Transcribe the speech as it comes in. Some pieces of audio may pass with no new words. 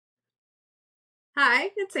Hi,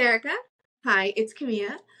 it's Erica. Hi, it's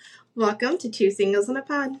Camilla. Welcome to Two Singles in a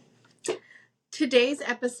Pod. Today's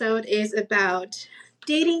episode is about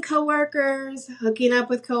dating coworkers, hooking up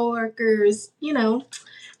with coworkers,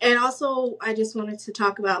 and also I just wanted to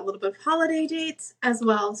talk about a little bit of holiday dates as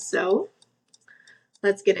well. So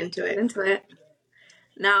let's get into it.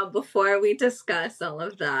 Now, before we discuss all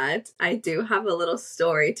of that, I do have a little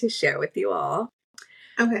story to share with you all.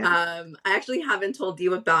 Okay. I actually haven't told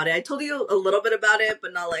you about it. I told you a little bit about it,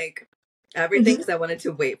 but not like everything because I wanted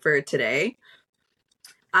to wait for today.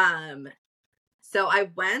 So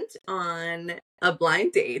I went on a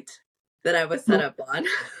blind date that I was set up on.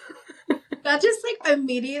 That just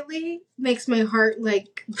immediately makes my heart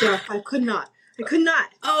jump. I could not.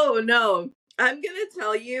 Oh no. I'm gonna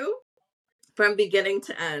tell you from beginning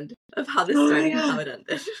to end of how this started and how it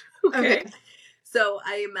ended. Okay. So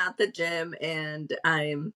I am at the gym and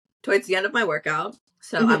I'm towards the end of my workout.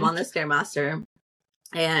 So I'm on the Stairmaster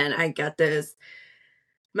and I get this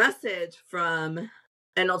message from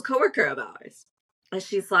an old coworker of ours. And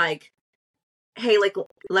she's like, hey,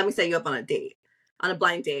 let me set you up on a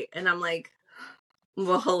blind date. And I'm like,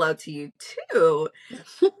 well, hello to you too.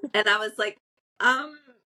 And I was like,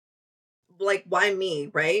 why me,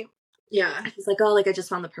 right? Yeah. He's like, oh, I just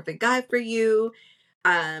found the perfect guy for you.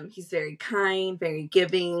 He's very kind, very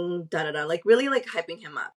giving, really hyping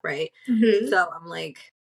him up, right? Mm-hmm. So I'm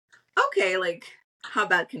like, okay, how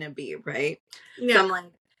bad can it be, right? Yeah. So I'm like,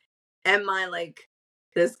 am I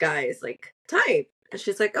this guy is type? And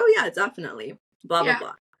she's like, oh yeah, definitely, blah blah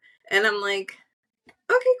blah. And I'm like,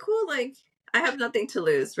 okay, cool, I have nothing to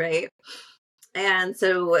lose, right? And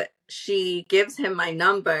so she gives him my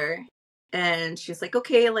number and she's like,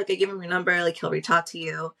 okay, I give him your number, he'll reach out to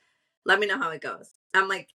you. Let me know how it goes. I'm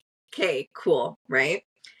like, okay, cool, right?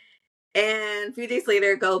 And a few days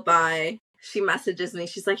later go by, she messages me.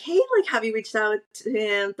 She's like, hey, have you reached out to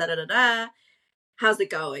him? Da da da da. How's it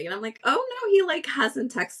going? And I'm like, oh no, he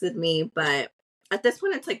hasn't texted me, but at this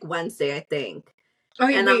point it's Wednesday, I think.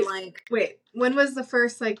 Okay, and I'm like, wait, when was the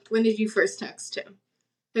first when did you first text him?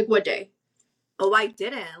 What day? Oh, I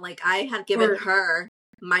didn't. I had given her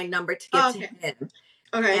my number to give to him.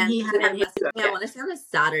 Okay, and he hadn't hit you up I yet. want to say on a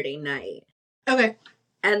Saturday night. Okay.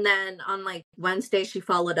 And then on Wednesday, she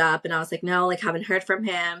followed up, and I was like, no, haven't heard from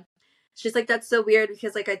him. She's like, that's so weird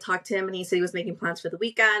because I talked to him and he said he was making plans for the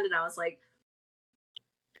weekend, and I was like,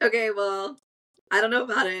 okay, well, I don't know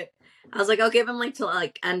about it. I was like, I'll give him till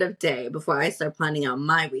end of day before I start planning out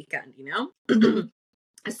my weekend,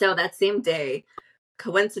 So that same day,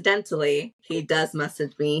 coincidentally, he does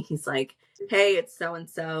message me. He's like, hey, it's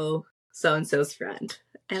so-and-so's friend.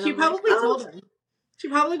 And she probably told him. She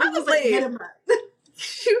probably was hit him up.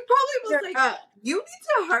 She probably was you need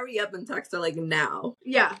to hurry up and text her now.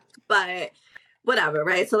 Yeah. But whatever,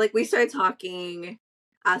 right? So we started talking,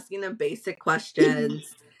 asking them basic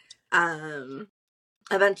questions.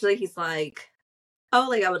 Eventually he's like,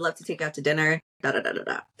 oh, I would love to take you out to dinner, da da da da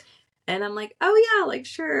da. And I'm like, oh yeah,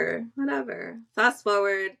 sure, whatever. Fast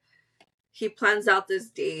forward, he plans out this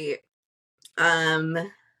date.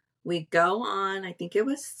 We go on, I think it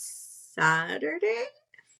was Saturday.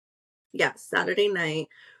 Yeah, Saturday night.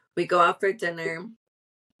 We go out for dinner.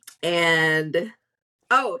 And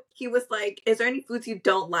he was like, is there any foods you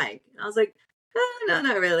don't like? And I was like, no,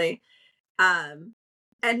 not really. And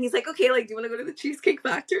he's like, okay, do you want to go to the Cheesecake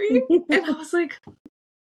Factory? And I was like,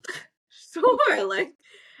 sure.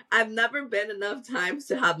 I've never been enough times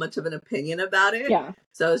to have much of an opinion about it. Yeah.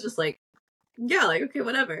 So I was just like, yeah, okay,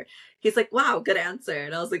 whatever. He's like, wow, good answer.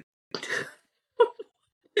 And I was like,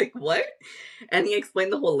 what? And he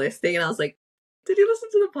explained the whole listing, and I was like, did you listen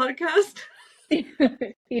to the podcast?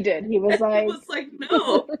 He did. He was He was like,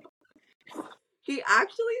 no. He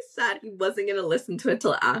actually said he wasn't going to listen to it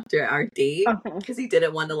till after our date because he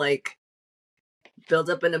didn't want to build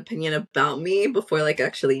up an opinion about me before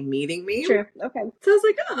actually meeting me. Sure. Okay. So I was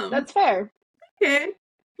like, oh, that's fair. Okay.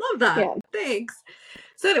 Love that. Yeah. Thanks.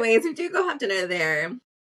 So anyways, we do go have dinner there.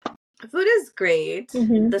 Food is great.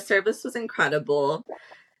 The service was incredible.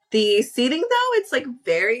 The seating though, it's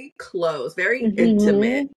very close, very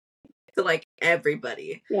intimate to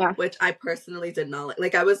everybody. Yeah. Which I personally did not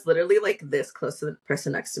like. I was literally this close to the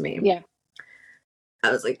person next to me. Yeah.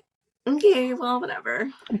 I was like, okay, well, whatever.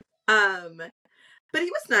 But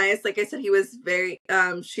he was nice. Like I said, he was very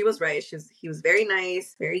she was right. He was very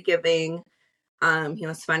nice, very giving. He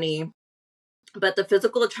was funny. But the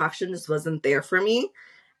physical attraction just wasn't there for me.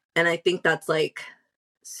 And I think that's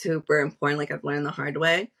super important. I've learned the hard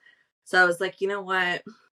way. So I was like, you know what?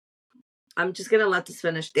 I'm just going to let this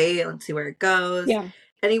finish date and see where it goes. Yeah.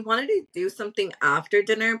 And he wanted to do something after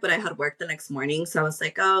dinner, but I had work the next morning. So I was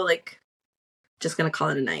like, oh, just gonna call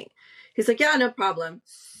it a night. He's like, yeah, no problem.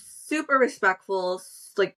 Super respectful,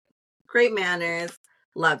 like great manners.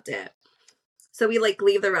 Loved it. So we like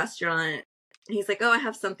leave the restaurant. He's like, oh, I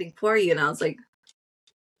have something for you. And I was like,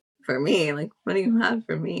 for me? Like, what do you have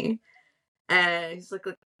for me? And he's like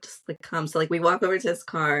just like come. So like we walk over to his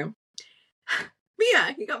car. But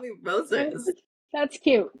yeah, he got me roses. That's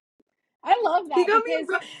cute. I love that. He got me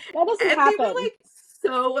that doesn't and happen. they were like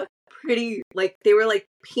so pretty. Like they were like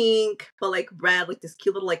pink, but like red, like this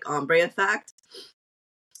cute little like ombre effect.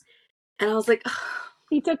 And I was like,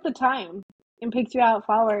 he took the time and picked you out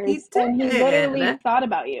flowers. He did. And he literally thought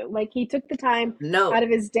about you. Like he took the time out of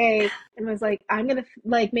his day and was like, I'm gonna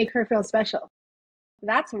like make her feel special.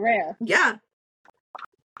 That's rare. Yeah,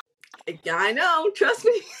 I know. Trust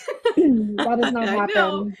me. That does not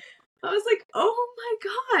happen. I was like, oh my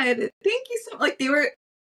God, thank you so much. Like they were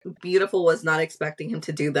beautiful. Was not expecting him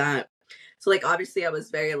to do that. So like obviously I was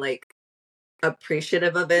very like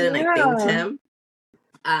appreciative of it and I thanked him.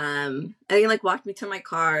 And he like walked me to my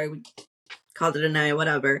car, we called it a night,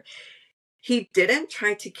 whatever. He didn't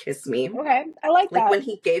try to kiss me. Okay, I like that. Like when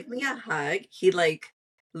he gave me a hug, he like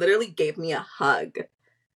literally gave me a hug.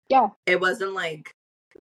 Yeah. It wasn't like,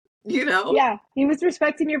 you know? Yeah, he was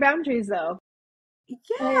respecting your boundaries though.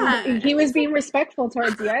 Yeah. And he was being respectful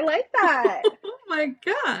towards you. I like that. Oh my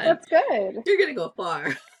God. That's good. You're gonna go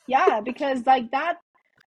far. Yeah, because like that's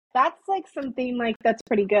like something like that's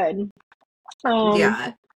pretty good.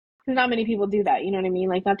 Yeah. Not many people do that, you know what I mean?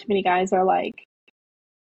 Like not too many guys are like,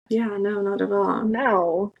 yeah, no, not at all.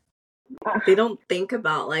 No. They don't think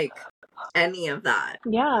about like any of that.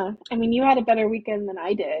 Yeah. I mean, you had a better weekend than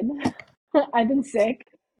I did. I've been sick.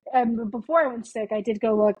 Before I went sick, I did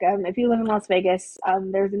go look. If you live in Las Vegas,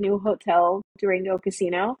 there's a new hotel, Durango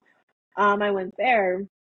Casino. I went there,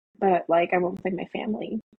 but like I went with like my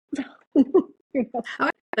family. How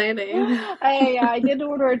exciting! I did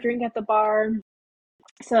order a drink at the bar.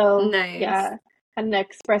 So nice. Yeah, had an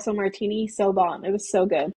espresso martini. So bomb! It was so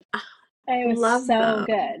good. It was so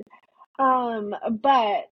good.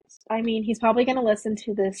 But I mean, he's probably going to listen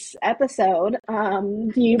to this episode.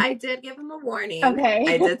 I did give him a warning. Okay.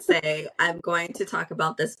 I did say I'm going to talk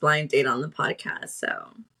about this blind date on the podcast.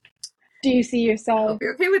 So, do you see yourself? Hope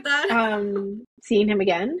you're okay with that. Seeing him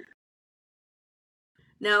again?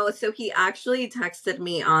 No. So he actually texted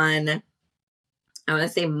me on, I want to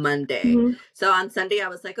say Monday. Mm-hmm. So on Sunday, I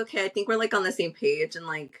was like, okay, I think we're like on the same page, and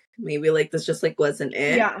like maybe like this just like wasn't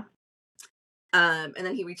it. Yeah. And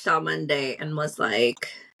then he reached out Monday and was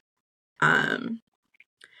like,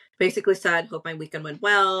 basically said, hope my weekend went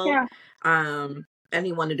well. Yeah. And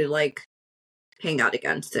he wanted to like hang out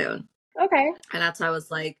again soon. Okay. And that's how I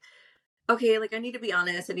was like, okay, like I need to be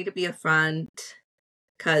honest. I need to be upfront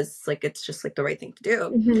because like it's just like the right thing to do.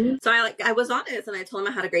 Mm-hmm. So I was honest and I told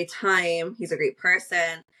him I had a great time. He's a great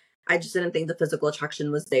person. I just didn't think the physical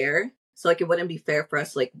attraction was there. So like it wouldn't be fair for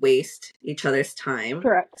us to like waste each other's time.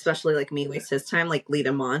 Correct. Especially like me waste his time, like lead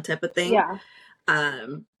him on type of thing. Yeah.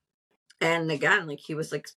 And again, like he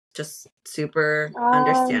was like just super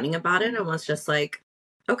understanding about it and was just like,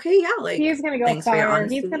 okay, yeah, like he's gonna go far.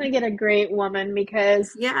 He's gonna get a great woman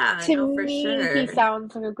because to me, he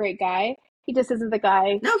sounds like a great guy. He just isn't the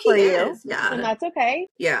guy for you. Yeah. And that's okay.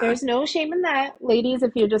 Yeah. There's no shame in that. Ladies,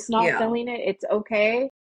 if you're just not feeling it, it's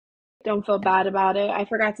okay. Don't feel bad about it. I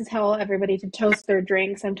forgot to tell everybody to toast their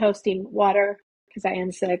drinks. I'm toasting water because I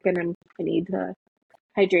am sick and I need the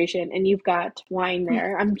hydration. And you've got wine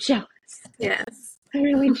there. I'm jealous. Yes. I'm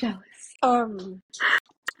really jealous.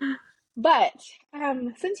 But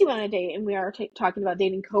since you want to date and we are talking about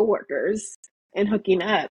dating coworkers and hooking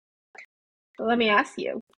up, let me ask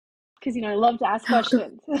you, because you know I love to ask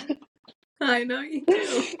questions. I know you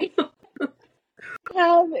do.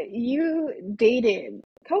 Have you dated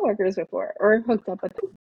coworkers before, or hooked up with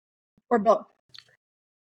them, or both?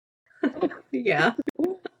 Yeah.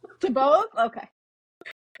 To both? Okay.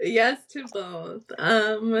 Yes, to both.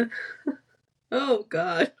 Oh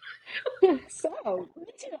God. So, me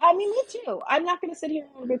too. I mean, me too. I'm not going to sit here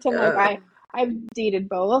and pretend like I've dated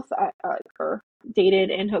both, or dated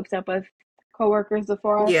and hooked up with coworkers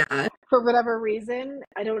before. Yeah. For whatever reason,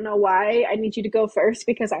 I don't know why. I need you to go first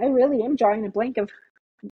because I really am drawing a blank of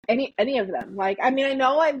any of them. Like, I mean, I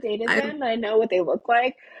know I've dated them and I know what they look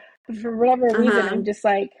like, but for whatever reason, I'm just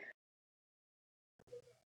like,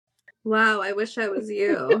 wow, I wish I was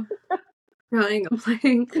you. Drawing a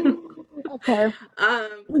blank. Okay.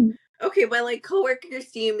 Okay, but like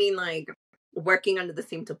coworkers, do you mean like working under the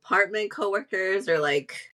same department coworkers or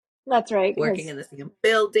like that's right, working in the same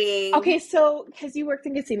building? Okay, so because you worked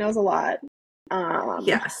in casinos a lot.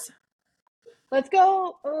 Yes. Let's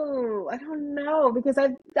go. Oh, I don't know because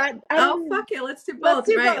Oh, fuck it. Let's do let's both,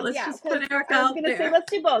 do right? both. Let's Yeah, just because put Erica I was out gonna say there.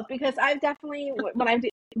 let's do both because I've definitely when I've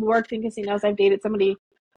worked in casinos, I've dated somebody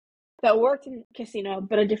that worked in casino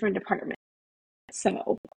but a different department.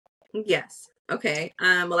 So Yes. Okay.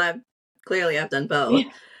 Well, I've done both.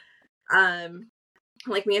 yeah.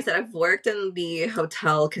 Like me, I said, I've worked in the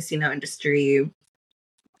hotel casino industry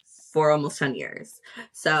for almost 10 years.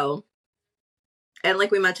 So, and like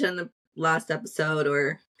we mentioned in the last episode or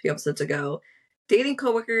a few episodes ago, dating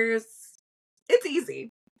coworkers, it's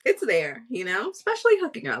easy. It's there, especially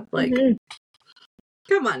hooking up. Like,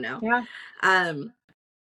 come on now. Yeah.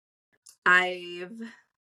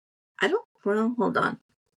 Well, hold on.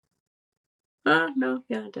 No,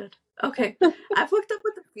 yeah, I did. Okay. I've hooked up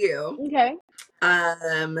with a few. Okay.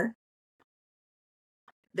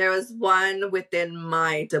 There was one within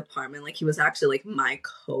my department, like he was actually like my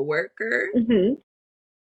coworker. Mm-hmm.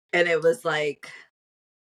 And it was like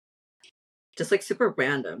just like super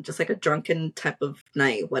random, just like a drunken type of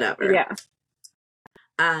night, whatever. Yeah.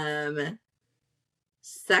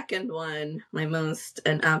 Second one, my most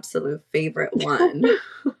and absolute favorite one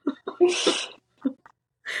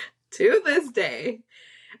to this day.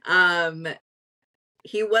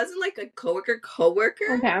 He wasn't like a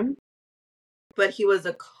coworker, Okay. but he was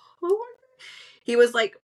a coworker. He was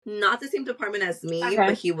like not the same department as me, Okay.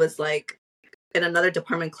 but he was like in another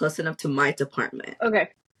department close enough to my department. Okay.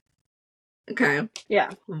 Yeah.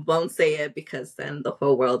 Won't say it because then the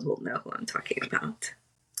whole world will know who I'm talking about.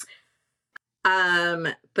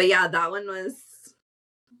 But yeah, that one was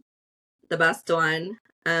the best one.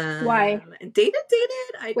 Why? Dated.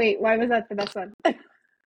 Wait, why was that the best one?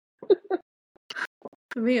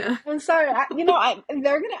 Yeah. I'm sorry. They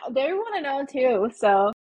want to know too.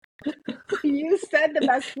 So you said the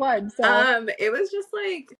best one. So it was just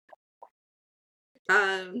like,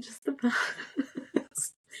 just the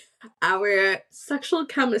best. Our sexual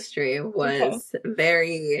chemistry was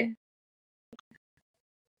very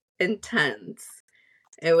intense.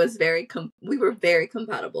 It was we were very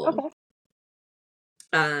compatible. Okay.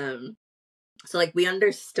 So like we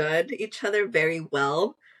understood each other very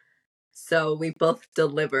well. So we both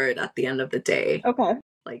delivered at the end of the day. Okay.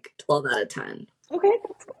 Like 12 out of 10. Okay,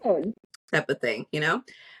 that's good. Type of thing,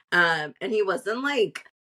 And he wasn't like,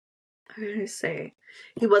 how did I say?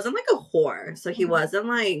 He wasn't like a whore. So he wasn't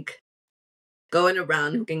like going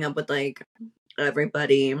around hooking up with like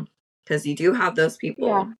everybody. Because you do have those people.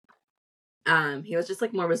 Yeah. He was just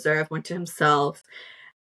like more reserved, more to himself.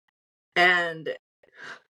 And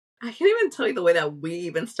I can't even tell you the way that we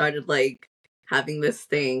even started like having this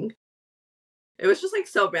thing. It was just like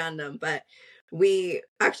so random, but we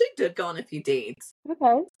actually did go on a few dates.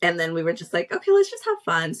 Okay. And then we were just like, okay, let's just have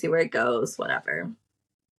fun, see where it goes, whatever.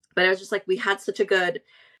 But it was just like we had such a good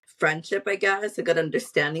friendship, I guess, a good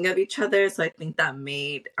understanding of each other. So I think that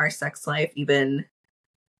made our sex life even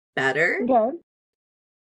better. Okay.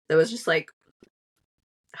 It was just like,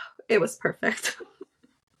 it was perfect.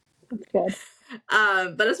 That's good.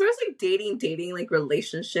 But as far as like dating, like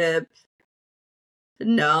relationship,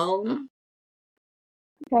 no.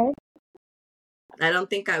 Okay. I don't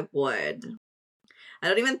think I would. I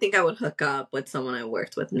don't even think I would hook up with someone I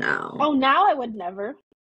worked with now. Oh, now I would never.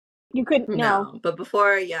 You couldn't. No. But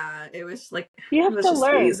before, yeah, it was like you have to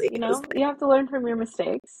learn. Easy. You have to learn from your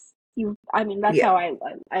mistakes. That's how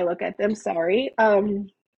I look at them. Sorry,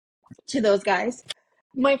 to those guys.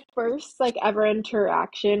 My first like ever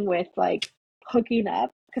interaction with like hooking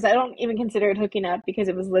up, because I don't even consider it hooking up because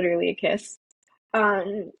it was literally a kiss.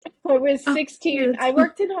 I was 16. I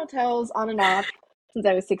worked in hotels on and off since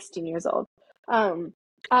I was 16 years old.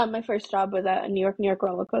 My first job was at a New York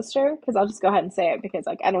roller coaster, because I'll just go ahead and say it because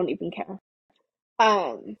like I don't even care.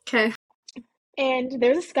 Okay. And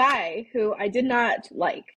there's this guy who I did not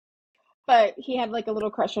like, but he had like a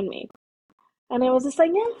little crush on me. And I was just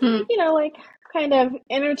like, yeah, like kind of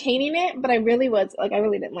entertaining it, but I really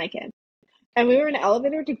didn't like him. And we were in an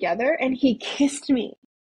elevator together and he kissed me.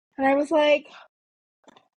 And I was like,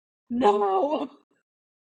 no.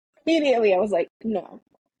 Immediately I was like, no.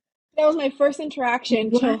 That was my first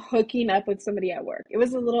interaction to hooking up with somebody at work. It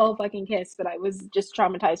was a little fucking kiss, but I was just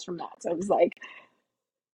traumatized from that. So I was like,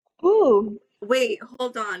 ooh. Wait,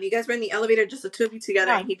 hold on. You guys were in the elevator, just the two of you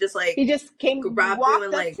together, and he just came,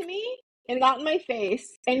 walked up to me and got in my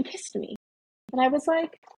face and kissed me. And I was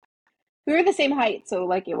like, we were the same height, so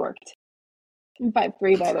like it worked. I'm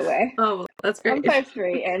 5'3", by the way. Oh, that's great. I'm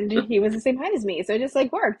 5'3", and he was the same height as me, so it just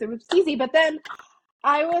like worked. It was easy. But then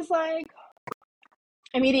I was like,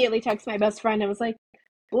 immediately text my best friend and was like,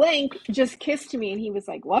 blank just kissed me, and he was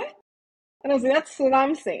like, what? And I was like, that's what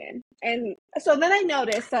I'm saying. And so then I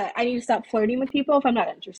noticed that I need to stop flirting with people if I'm not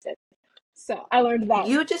interested. So I learned that.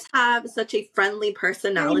 You just have such a friendly I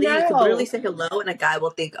personality. You could literally know. say hello, and a guy will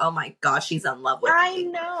think, "Oh my gosh, she's in love with I me."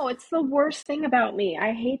 know. It's the worst thing about me.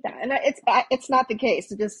 I hate that. And it's not the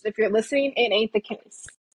case. It just, if you're listening, it ain't the case.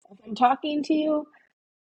 If I'm talking to you,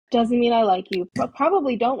 doesn't mean I like you, but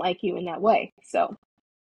probably don't like you in that way. So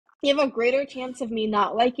you have a greater chance of me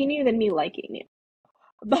not liking you than me liking you.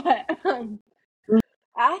 But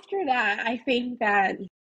after that, I think that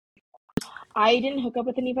I didn't hook up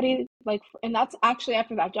with anybody, like, and that's actually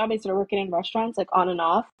after that job. I started working in restaurants, like, on and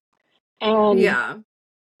off. And Yeah.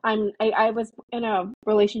 I was in a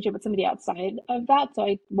relationship with somebody outside of that, so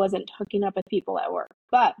I wasn't hooking up with people at work.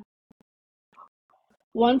 But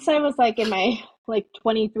once I was like in my like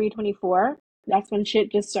 23, 24, that's when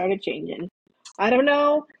shit just started changing. I don't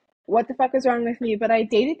know what the fuck was wrong with me, but I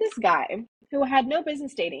dated this guy who had no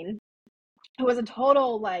business dating, who was a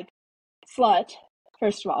total like slut,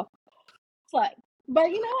 first of all. Slut. But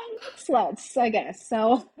you know, I like sluts, I guess.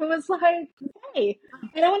 So it was like, hey,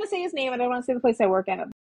 I don't want to say his name, I don't want to say the place I work at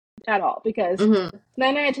all, because Mm-hmm.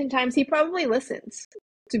 9 out of 10 times he probably listens,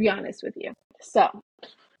 to be honest with you. So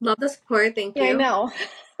Love the support. Thank yeah, I you. know.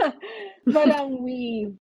 But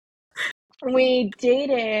we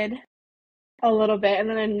dated a little bit, and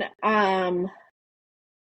then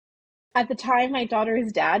at the time my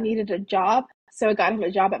daughter's dad needed a job, so I got him a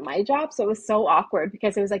job at my job. So it was so awkward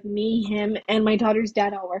because it was like me, him, and my daughter's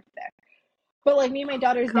dad all worked there. But like me and my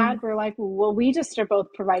daughter's God. dad were like, well, we just are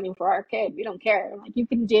both providing for our kid. We don't care. Like you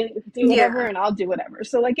can do whatever Yeah. and I'll do whatever.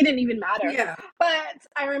 So like it didn't even matter. Yeah. But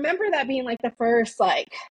I remember that being like the first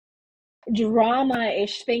like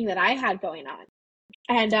drama-ish thing that I had going on.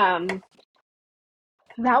 And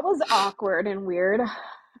that was awkward and weird.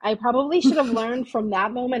 I probably should have learned from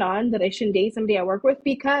that moment on that I shouldn't date somebody I work with,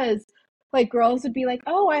 because like girls would be like,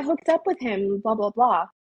 oh, I hooked up with him, blah blah blah.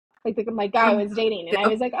 Like my guy was dating, and I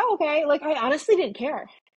was like, oh, okay. Like I honestly didn't care.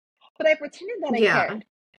 But I pretended that I Yeah. cared.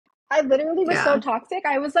 I literally was so Yeah. toxic.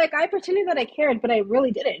 I was like, I pretended that I cared, but I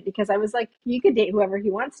really didn't, because I was like, he could date whoever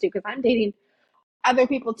he wants to, because I'm dating other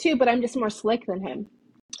people too, but I'm just more slick than him.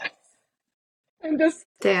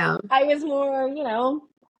 Damn. I was more,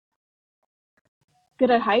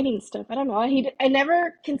 good at hiding stuff. I don't know. I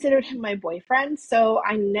never considered him my boyfriend, so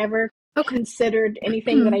I never Okay. considered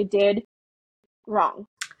anything that I did wrong.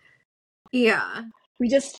 Yeah. We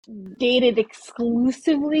just dated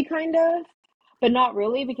exclusively, kind of, but not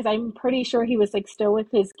really, because I'm pretty sure he was like still with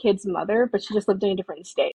his kid's mother, but she just lived in a different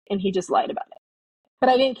state, and he just lied about it. But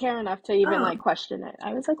I didn't care enough to even like question it.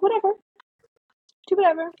 I was like, whatever, do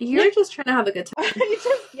whatever. You're just trying to have a good time.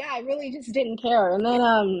 I really just didn't care. And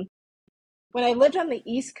then when I lived on the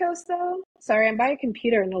East Coast, though, sorry, I'm by a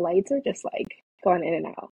computer and the lights are just like going in and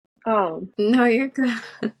out. No, you're good.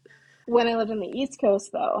 When I lived on the East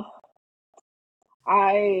Coast, though,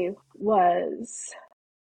 I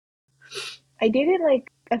dated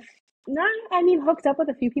like hooked up with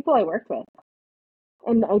a few people I worked with.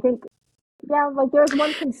 And I think, yeah, like there was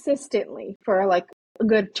one consistently for like a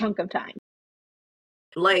good chunk of time.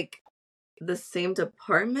 Like the same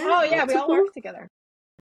department? Oh, yeah, we all worked together.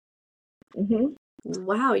 Mm-hmm.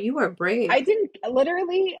 Wow, you are brave. I didn't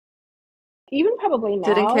literally, even probably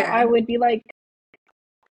now, Didn't care. I would be like,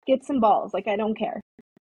 get some balls. Like, I don't care.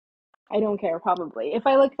 I don't care, probably. If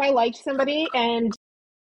I liked somebody and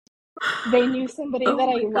they knew somebody that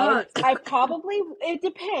I liked, it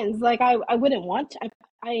depends. Like, I wouldn't want to.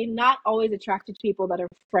 I'm not always attracted to people that are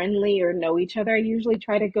friendly or know each other. I usually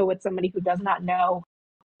try to go with somebody who does not know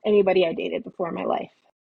anybody I dated before in my life.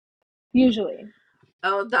 Usually.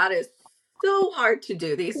 Oh, that is so hard to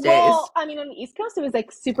do these days. Well, I mean, on the East Coast, it was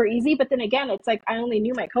like super easy, but then again, it's like I only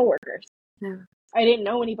knew my coworkers. Yeah. I didn't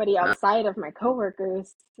know anybody outside of my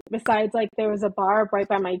coworkers. Besides, like, there was a bar right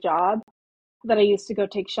by my job that I used to go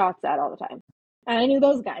take shots at all the time. And I knew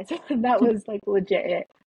those guys. That was like legit.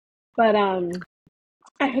 But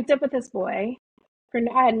I hooked up with this boy.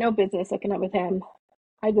 I had no business hooking up with him.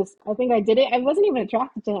 I think I did it. I wasn't even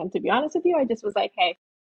attracted to him, to be honest with you. I just was like, hey,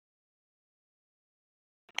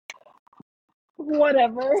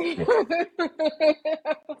 whatever.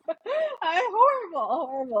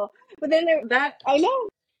 Horrible. But then I know.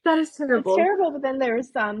 That is terrible. It's terrible, but then there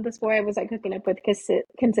was this boy I was like hooking up with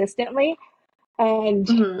consistently, and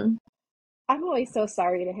I'm always so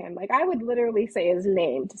sorry to him. Like, I would literally say his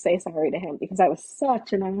name to say sorry to him, because I was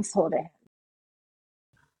such an asshole to him.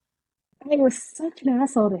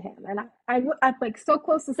 And I'm like so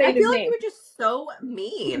close to saying his name. I feel like you were just so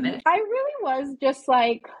mean. I really was just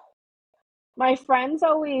like, my friends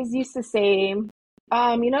always used to say, you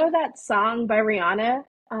know that song by Rihanna,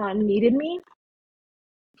 Needed Me,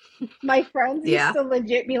 my friends used Yeah. to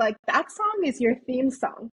legit be like, that song is your theme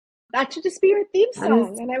song. That should just be your theme That is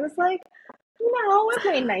song. And I was like, no,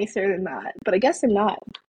 I'm way nicer than that. But I guess I'm not.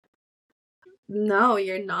 no,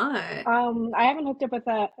 you're not. I haven't hooked up with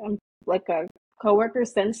like a coworker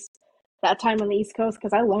since that time on the East Coast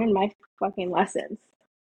because I learned my fucking lessons.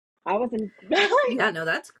 I wasn't. Yeah, no,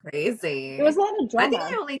 that's crazy. There was a lot of I think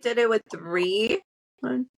drama. I only did it with 3.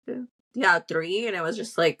 1, 2. Yeah, 3, and it was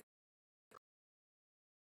just like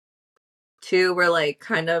 2 were like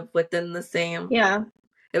kind of within the same. Yeah.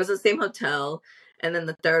 It was the same hotel, and then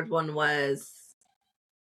the third one was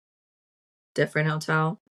different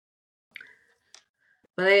hotel.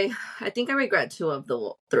 But I think I regret 2 of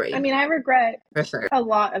the 3. I mean, I regret for sure. a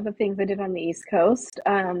lot of the things I did on the East Coast.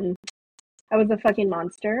 I was a fucking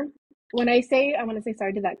monster. When I say I want to say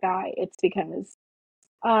sorry to that guy, it's because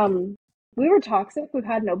we were toxic. We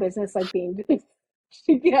had no business like being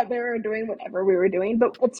together or doing whatever we were doing.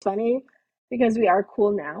 But it's funny because we are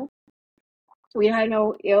cool now. We had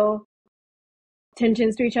no ill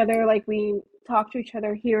intentions to each other. Like we talk to each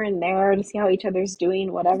other here and there to see how each other's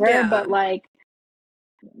doing, whatever. Yeah. But like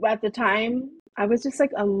at the time, I was just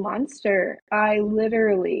like a monster. I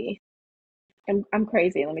literally, I'm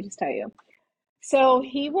crazy. Let me just tell you. So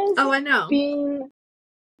he was Oh, I know.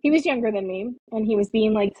 he was younger than me, and he was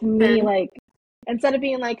being like to me, Okay. like instead of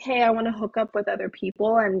being like, hey, I want to hook up with other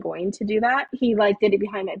people, I'm going to do that. He like did it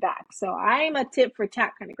behind my back. So I'm a tit for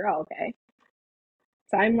tat kind of girl, okay?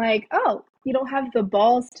 So I'm like, oh, you don't have the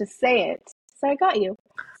balls to say it, so I got you.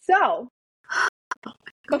 So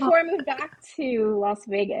before I moved back to Las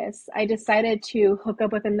Vegas, I decided to hook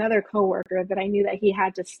up with another coworker that I knew that he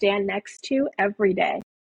had to stand next to every day.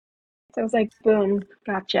 So I was like, boom,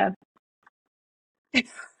 gotcha. Horrible.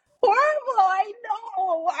 I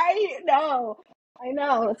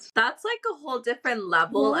know. That's like a whole different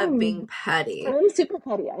level of being petty. I'm super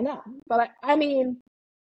petty. I know, but I mean,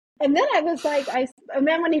 and then I was like, and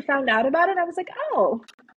then when he found out about it, I was like, oh,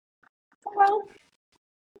 well,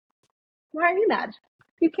 why are you mad?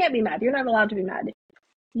 You can't be mad. You're not allowed to be mad.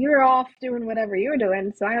 You're off doing whatever you're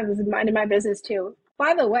doing, so I was minding my business too.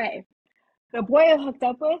 By the way, the boy I hooked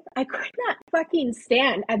up with, I could not fucking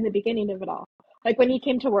stand at the beginning of it all. Like when he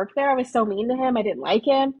came to work there, I was so mean to him. I didn't like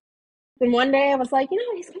him. Then one day I was like,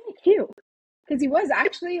 he's kind of cute. Because he was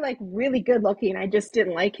actually like really good looking. I just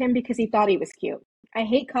didn't like him because he thought he was cute. I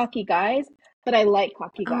hate cocky guys, but I like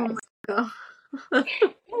cocky guys. Oh my god.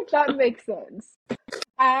 If that makes sense.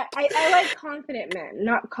 I like confident men,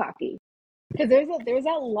 not cocky. Because there's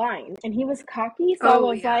that line, and he was cocky, so I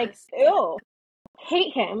was like, ew,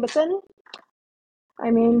 hate him. But then,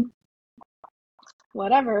 I mean,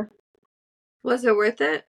 whatever. Was it worth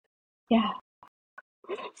it? Yeah.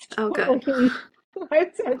 Okay. I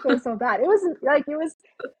feel so bad. It was like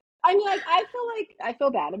I mean, like I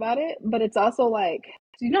feel bad about it, but it's also like,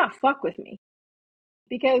 do not fuck with me,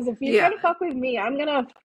 because if you try to fuck with me, I'm gonna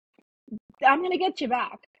get you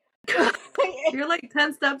back. You're like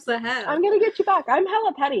 10 steps ahead. I'm gonna get you back. I'm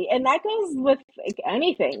hella petty, and that goes with like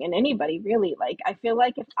anything and anybody really. Like I feel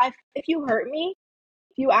like if you hurt me,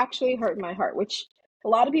 if you actually hurt my heart, which a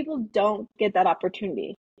lot of people don't get that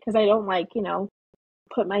opportunity because I don't like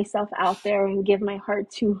put myself out there and give my heart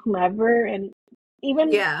to whomever, and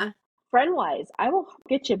even friend wise, I will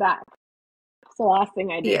get you back. It's the last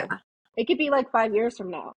thing I do. Yeah. It could be like 5 years from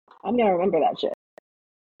now. I'm gonna remember that shit.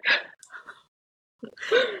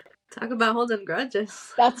 Talk about holding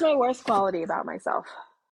grudges. That's my worst quality about myself.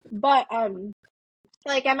 But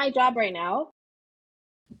like at my job right now,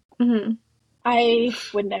 I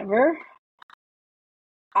would never.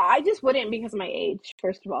 I just wouldn't because of my age.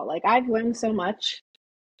 First of all, like I've learned so much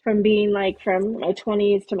from being like from my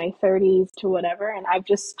 20s to my 30s to whatever, and I've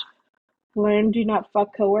just learned, do not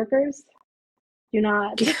fuck coworkers, do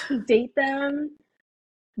not date them,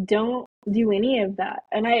 don't do any of that.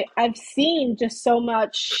 And I've seen just so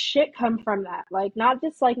much shit come from that, like not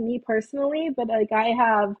just like me personally, but like I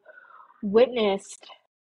have witnessed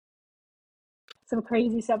some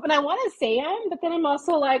crazy stuff, and I want to say them, but then I'm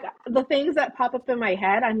also like, the things that pop up in my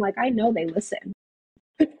head, I'm like, I know they listen.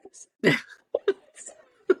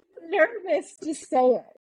 Nervous to say it,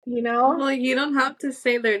 Well, you don't have to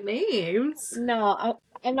say their names. No.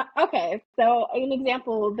 And okay, so an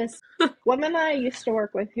example, this woman I used to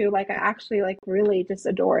work with who like I actually like really just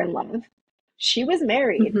adore and love, she was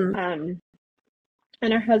married, and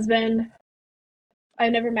her husband,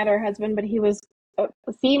 I've never met her husband, but he was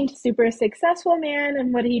seemed super successful man,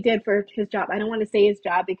 and what he did for his job, I don't want to say his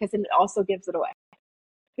job because it also gives it away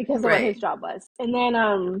because of what his job was. And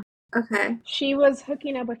then she was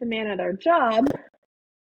hooking up with a man at our job,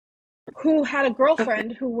 who had a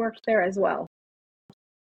girlfriend who worked there as well.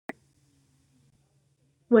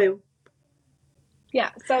 Wait.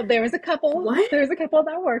 Yeah, so there was a couple. What? There was a couple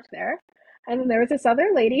that worked there, and then there was this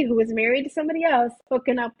other lady who was married to somebody else,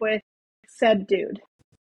 hooking up with said dude.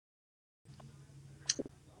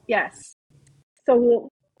 Yes. So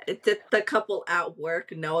Did the couple at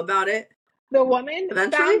work know about it? the woman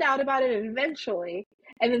Eventually? found out about it eventually,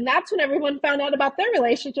 and then that's when everyone found out about their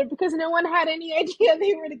relationship because no one had any idea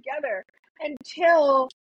they were together until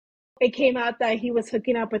it came out that he was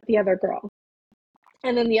hooking up with the other girl.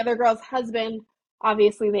 And then the other girl's husband,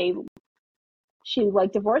 obviously she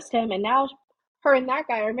like divorced him, and now her and that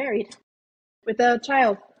guy are married with a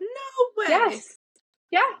child. No way. Yes.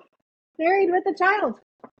 Yeah. Married with a child.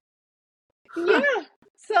 Yeah.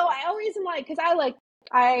 So I always am like, because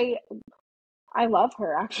I love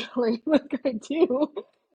her actually. Like I do.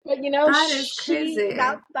 But you know, That is crazy.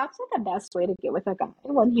 that's like the best way to get with a guy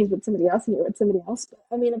when he's with somebody else and you're with somebody else. But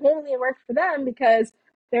I mean, apparently it worked for them because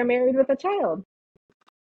they're married with a child.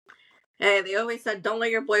 Hey, they always said, don't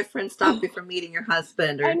let your boyfriend stop you from meeting your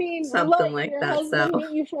husband, or I mean, something like your that. husband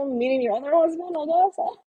meet you from meeting your other husband, I guess.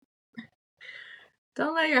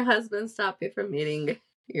 Don't let your husband stop you from meeting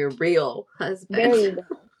your real husband. There you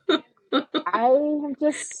go. I have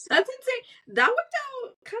just... That's insane. That worked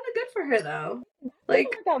out kind of good for her, though. Like,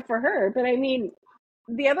 it worked out for her, but I mean,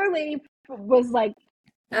 the other lady was like,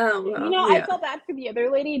 oh, well, you know, yeah. I felt bad for the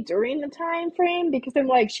other lady during the time frame because I'm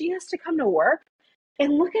like, she has to come to work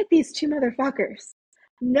and look at these two motherfuckers,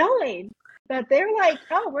 knowing that they're like,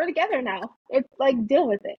 oh, we're together now. It's like, deal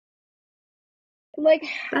with it. Like,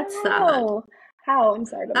 That's how? sad. How? I'm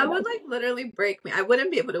sorry. That would like literally break me. I wouldn't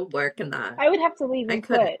be able to work in that. I would have to leave and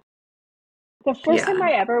quit. The first time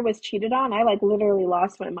I ever was cheated on, I like literally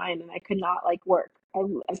lost my mind and I could not like work. I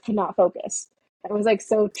could not focus. It was like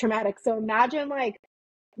so traumatic. So imagine like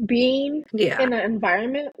being in an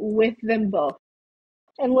environment with them both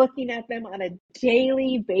and looking at them on a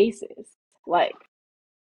daily basis. Like,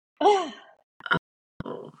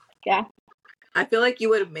 yeah. I feel like you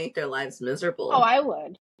would have made their lives miserable. Oh, I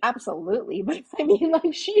would. Absolutely. But I mean,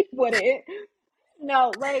 like, she wouldn't.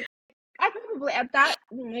 No, like, I probably, at that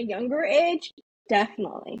my younger age,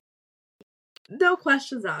 definitely. No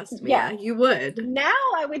questions asked, Mia. Yeah. You would. Now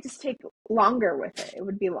I would just take longer with it. It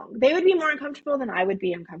would be long. They would be more uncomfortable than I would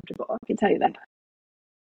be uncomfortable. I can tell you that.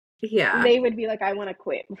 Yeah. They would be like, I want to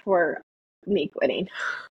quit before me quitting.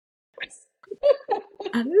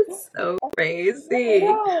 That is so crazy.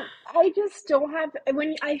 No, I just don't have,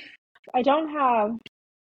 I don't have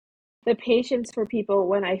the patience for people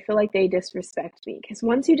when I feel like they disrespect me. Because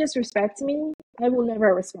once you disrespect me, I will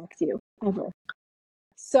never respect you, ever.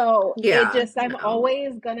 So I'm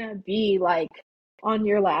always gonna be like on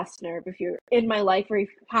your last nerve if you're in my life, or if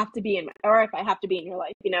you have to be or if I have to be in your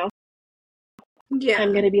life, you know? Yeah.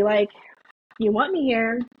 I'm gonna be like, you want me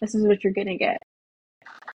here, this is what you're gonna get.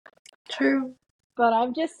 True.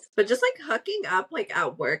 But just like hooking up like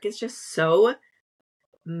at work is just so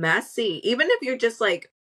messy. Even if you're just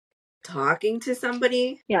like talking to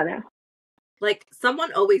somebody. Yeah, no. Like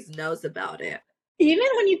someone always knows about it. Even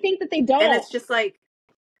when you think that they don't. And it's just like,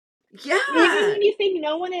 yeah. Even when you think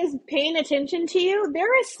no one is paying attention to you,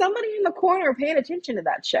 there is somebody in the corner paying attention to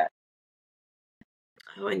that shit.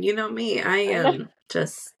 Oh, and you know me, I am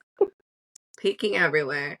just peeking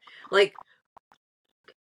everywhere. Like,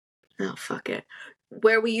 oh, fuck it.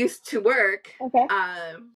 Where we used to work, okay.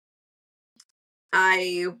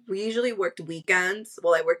 We usually worked weekends.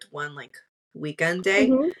 Well, I worked one like weekend day.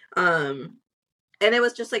 Mm-hmm. And it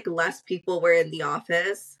was just like less people were in the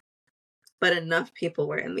office, but enough people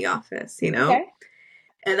were in the office, you know? Okay.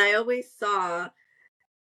 And I always saw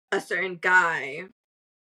a certain guy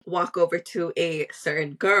walk over to a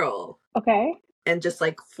certain girl. Okay. And just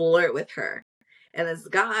like flirt with her. And this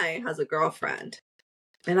guy has a girlfriend.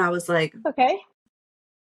 And I was like, okay,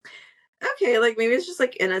 like maybe it's just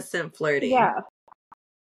like innocent flirting. Yeah.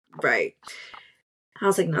 Right. I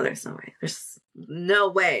was like, no, there's no way. There's no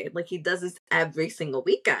way. Like he does this every single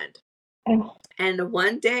weekend. Oh. And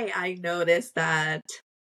one day I noticed that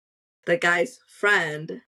the guy's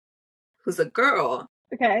friend, who's a girl,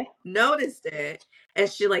 noticed it. And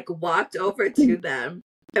she like walked over to them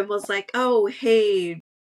and was like, oh, hey,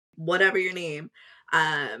 whatever your name,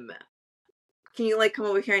 can you like come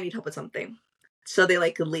over here? I need help with something. So they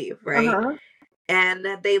like leave, right? Uh-huh. And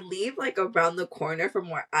they leave like around the corner from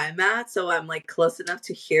where I'm at, so I'm like close enough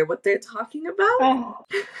to hear what they're talking about. Oh.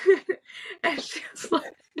 And she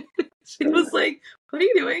was like, what are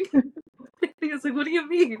you doing? He was like, what do you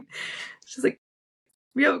mean? She's like,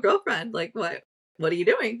 we have a girlfriend. Like, what are you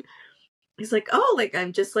doing? He's like, oh, like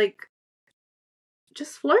I'm just like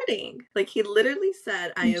just flirting. Like, he literally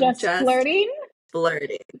said, I am Just just flirting?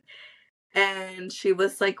 flirting. And she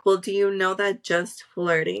was like, well, do you know that just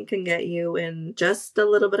flirting can get you in just a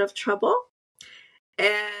little bit of trouble?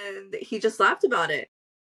 And he just laughed about it.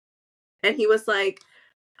 And he was like,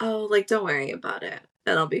 oh, like, don't worry about it.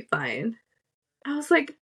 It'll be fine. I was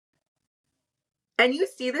like, and you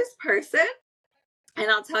see this person, and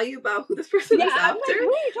I'll tell you about who this person is I'm after. like, who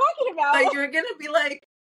are you talking about? But you're going to be like,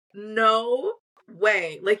 no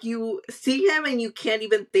way. Like, you see him and you can't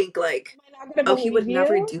even think like, Am I not gonna oh, he would believe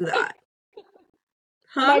never you? do that.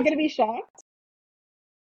 Am I gonna be shocked?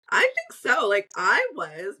 I think so. Like, I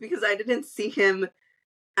was, because I didn't see him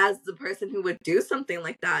as the person who would do something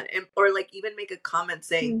like that, and or like even make a comment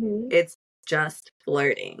saying it's just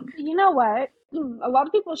flirting. You know what? A lot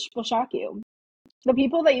of people will shock you. The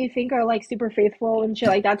people that you think are like super faithful and shit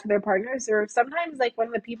like that to their partners are sometimes like one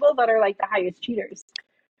of the people that are like the highest cheaters.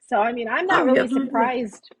 So I mean, I'm not really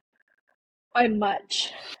surprised by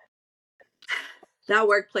much. That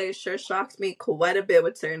workplace sure shocked me quite a bit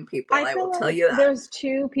with certain people. I will tell you that. There's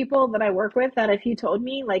two people that I work with that if you told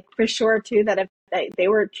me, like for sure too, that if they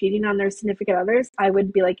were cheating on their significant others, I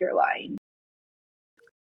would be like, you're lying.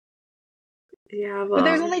 Yeah, well, but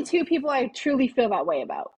there's only two people I truly feel that way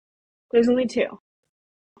about. There's only two.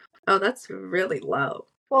 Oh, that's really low.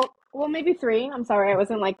 Well, maybe three. I'm sorry, I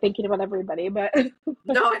wasn't like thinking about everybody, but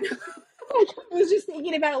no, I know. I was just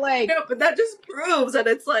thinking about like. No, but that just proves that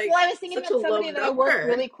it's like. Well, I was thinking about somebody that I work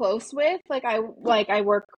really close with. I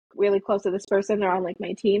work really close to this person. They're on like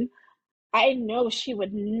my team. I know she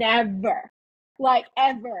would never, like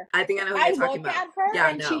ever. I think I know what you're talking about. I look at her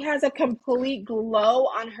and she has a complete glow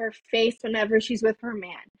on her face whenever she's with her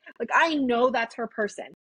man. Like I know that's her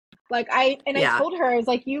person. Like I told her, I was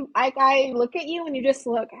like, I look at you and you just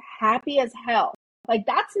look happy as hell. Like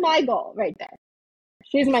that's my goal right there.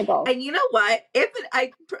 She's my goal. And you know what?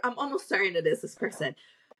 I'm almost certain it is this person.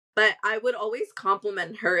 But I would always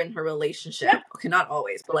compliment her in her relationship. Yeah. Okay, not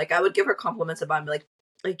always, but like I would give her compliments about me,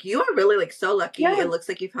 like you are really like so lucky. Yeah. It looks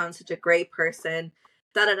like you found such a great person.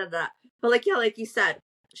 Da da da da. But like like you said,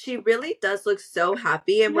 she really does look so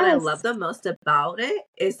happy. And what I love the most about it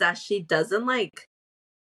is that she doesn't like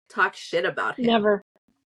talk shit about him. Never.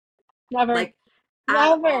 Like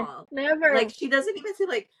never. Like she doesn't even say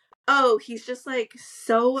like, oh, he's just like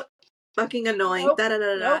so fucking annoying. Nope. Da da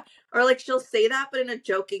da da. Or like she'll say that, but in a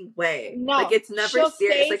joking way. No, like it's never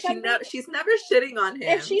serious. Like she's never shitting on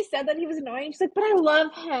him. If she said that he was annoying, she's like, but I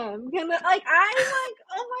love him. And like I'm like,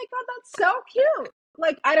 oh my god, that's so cute.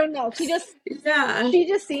 Like I don't know. She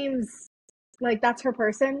just seems like that's her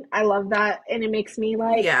person. I love that, and it makes me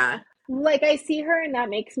like like I see her, and that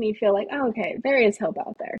makes me feel like, oh, okay, there is hope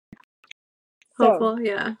out there. Hopeful,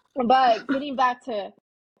 yeah. But getting back to,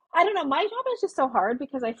 I don't know, my job is just so hard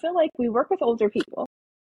because I feel like we work with older people.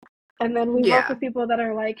 And then we work with people that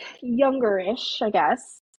are like younger-ish, I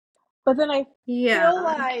guess. But then I feel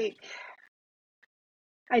like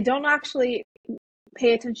I don't actually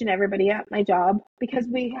pay attention to everybody at my job because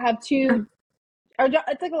we have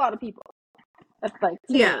it's like a lot of people. That's like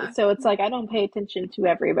me. So it's like I don't pay attention to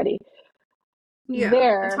everybody.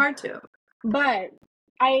 Yeah, it's hard to. But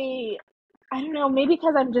I don't know, maybe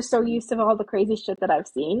because I'm just so used to all the crazy shit that I've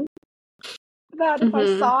seen, that if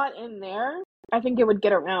I saw it in there, I think it would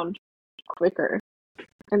get around quicker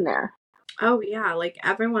in there. Oh, yeah, like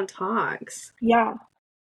everyone talks. Yeah.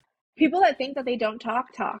 People that think that they don't talk,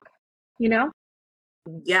 you know?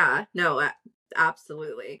 Yeah, no,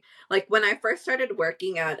 absolutely. Like when I first started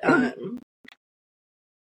working at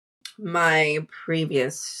my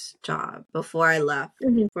previous job, before I left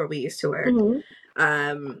where we used to work,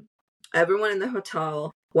 everyone in the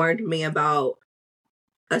hotel warned me about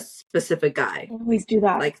a specific guy. I always do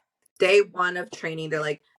that. Like day one of training, they're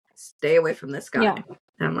like, stay away from this guy. Yeah.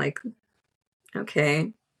 And I'm like,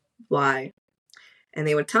 okay, why? And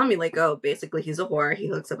they would tell me like, oh, basically he's a whore. He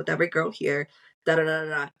hooks up with every girl here. Da da da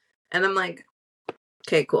da. And I'm like,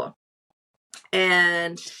 okay, cool.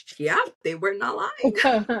 And yeah, they were not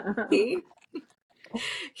lying.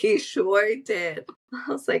 He sure did.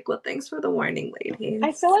 I was like, well, thanks for the warning, ladies.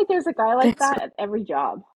 I feel like there's a guy like that at every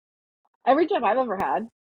job. Every job I've ever had.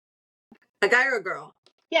 A guy or a girl?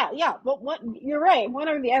 Yeah. But you're right. One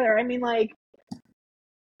or the other. I mean, like,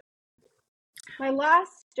 my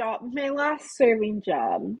last serving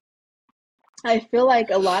job, I feel like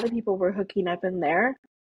a lot of people were hooking up in there.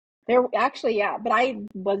 They're actually, but I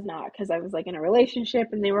was not because I was like in a relationship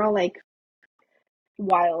and they were all like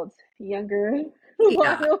wild, younger,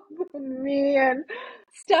 wild than me and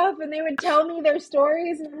stuff. And they would tell me their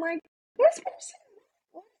stories and I'm like, this person,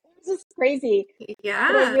 It's just crazy. Yeah.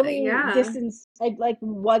 But I really I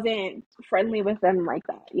wasn't friendly with them like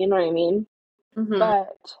that. You know what I mean? Mm-hmm.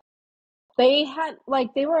 But they had,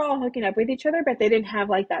 they were all hooking up with each other, but they didn't have,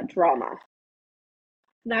 that drama.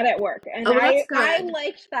 Not at work. And that's good. I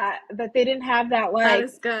liked that they didn't have that, that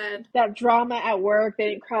is good. that drama at work. They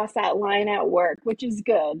didn't cross that line at work, which is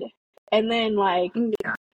good. And then,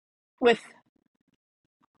 with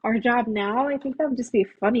our job now, I think that would just be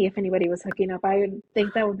funny if anybody was hooking up. I would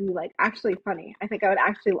think that would be, actually funny. I think I would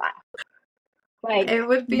actually laugh. It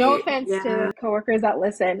would be, no offense to coworkers that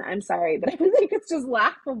listen. I'm sorry, but I think it's just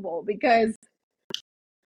laughable because...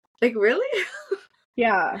 really?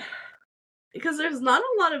 Yeah. Because there's not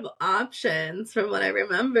a lot of options from what I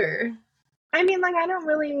remember. I mean, I don't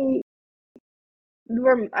really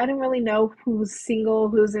know who's single,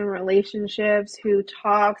 who's in relationships, who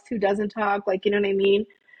talks, who doesn't talk. You know what I mean?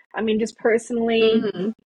 I mean, just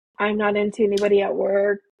personally, I'm not into anybody at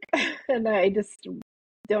work, and I just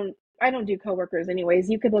don't do coworkers anyways.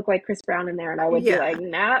 You could look like Chris Brown in there, and I would be like,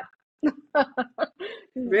 nah.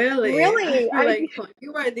 Really? You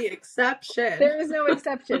are the exception. There is no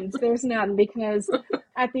exceptions. There's none, because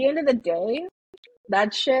at the end of the day,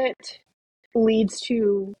 that shit leads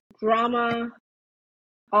to drama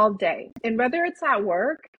all day. And whether it's at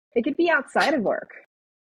work, it could be outside of work.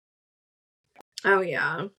 Oh,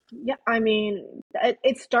 yeah. Yeah, I mean,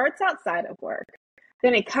 it starts outside of work.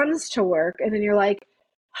 Then it comes to work, and then you're like,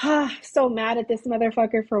 so mad at this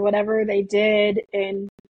motherfucker for whatever they did, and,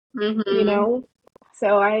 you know?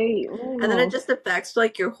 So and then it just affects,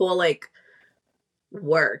 your whole,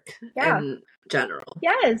 work in general.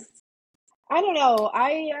 Yes. I don't know.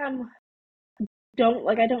 I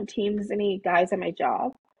don't tease any guys at my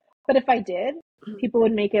job. But if I did, people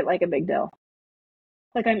would make it a big deal.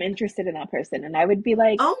 I'm interested in that person. And I would be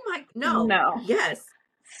like, oh my, no. Yes.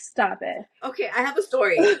 Stop it. Okay, I have a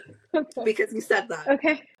story. Because you said that.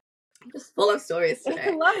 Okay. I'm just full of stories today. I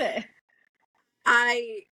love it.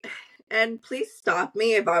 And please stop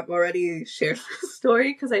me if I've already shared this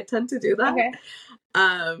story, because I tend to do that. Okay.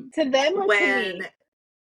 To them or to me?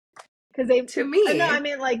 Because to me. No, I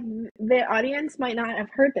mean, the audience might not have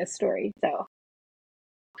heard this story, so.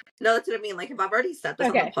 No, that's what I mean. If I've already said this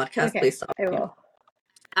on the podcast, please stop me. I will.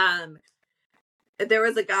 There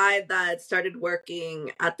was a guy that started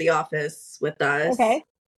working at the office with us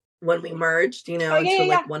when we merged,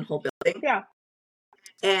 into one whole building. Yeah.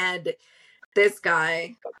 And this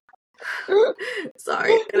guy,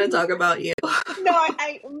 sorry, I'm gonna talk about you. No,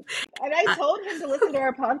 I told him to listen to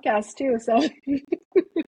our podcast too, so.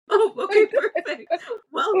 Oh, okay, perfect.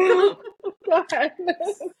 Welcome. Go ahead.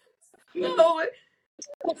 So,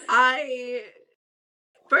 I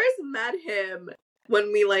first met him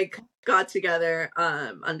when we got together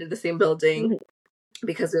under the same building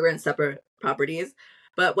because we were in separate properties.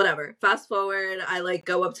 But whatever. Fast forward, I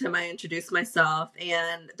go up to him, I introduce myself,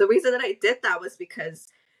 and the reason that I did that was because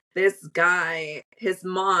this guy, his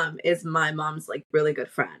mom is my mom's really good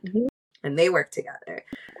friend, and they work together.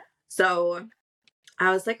 So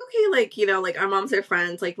I was like, okay, our moms are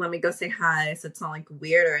friends, let me go say hi, so it's not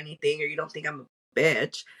weird or anything, or you don't think I'm a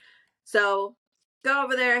bitch. So go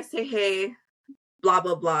over there, say hey, blah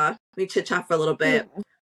blah blah. We chit chat for a little bit.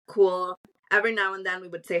 Cool. Every now and then we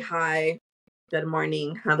would say hi, good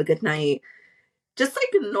morning, have a good night. Just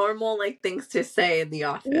normal things to say in the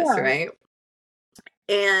office, right?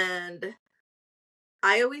 And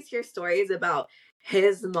I always hear stories about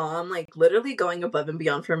his mom literally going above and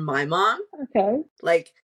beyond for my mom. Okay.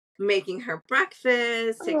 Making her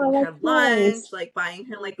breakfast, taking her lunch, nice. Buying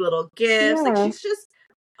her little gifts. She's just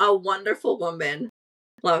a wonderful woman.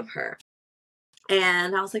 Love her.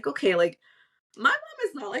 And I was like, okay, my mom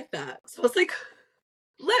is not like that. So I was like,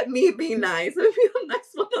 let me be nice. Let me be a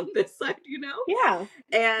nice one on this side, Yeah.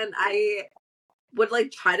 And I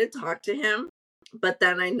would try to talk to him, but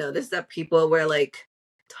then I noticed that people were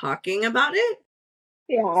talking about it.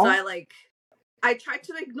 Yeah. So I tried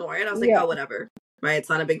to ignore it. I was like, oh, whatever. Right? It's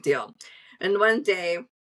not a big deal. And one day,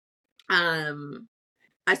 I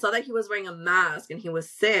saw that he was wearing a mask and he was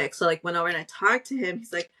sick. So went over and I talked to him.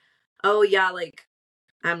 He's like, oh yeah,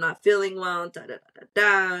 I'm not feeling well, da da da da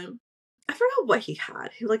da. I forgot what he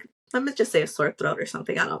had. He let me just say a sore throat or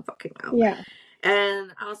something. I don't fucking know. Yeah.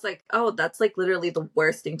 And I was like, oh, that's literally the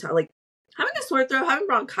worst thing to having a sore throat, having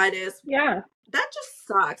bronchitis. Yeah. That just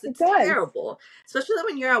sucks. It's terrible. Especially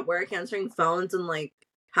when you're at work answering phones and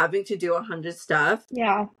having to do 100 stuff.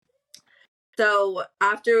 Yeah. So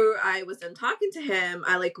after I was done talking to him,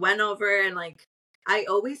 I went over and I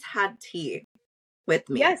always had tea with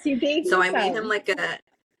me. Yes, you gave me I made him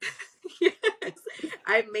Yes.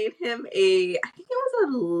 I made him I think it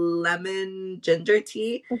was a lemon ginger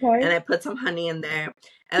tea, Okay. and I put some honey in there,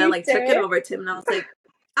 and I You like took it did? over to him, and I was like,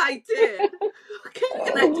 I did.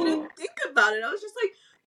 Okay. And I didn't think about it. I was just like,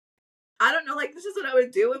 I don't know, like, this is what I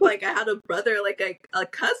would do if, like, I had a brother, like, a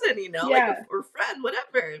cousin, you know, like, Yeah. or friend,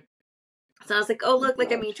 whatever. So I was like, oh, look,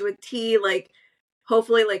 like, I gosh. made you a tea, like,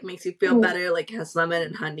 hopefully, like, makes you feel better, like, it has lemon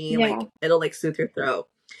and honey, Yeah. like, it'll, like, soothe your throat.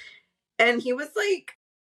 And he was, like,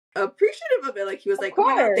 appreciative of it. Like, he was Of like, oh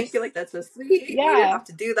my God, thank you, course. like, that's so sweet. You Yeah. didn't have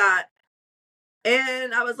to do that.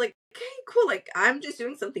 And I was like, okay, cool, like, I'm just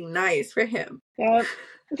doing something nice for him. Yep.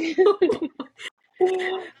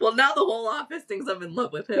 Well, now the whole office thinks I'm in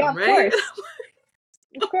love with him, Yeah, of right? course.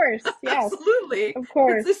 Of course, yes. Absolutely. Of 'Cause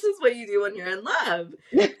course. this is what you do when you're in love.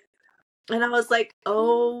 And I was like,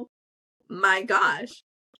 oh my gosh,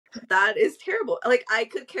 that is terrible. Like, I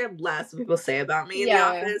could care less what people say about me in the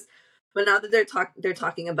Yeah. office. But now that they're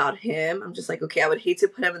talking about him, I'm just like, okay, I would hate to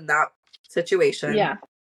put him in that situation. Yeah.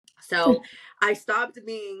 So I stopped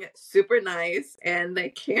being super nice and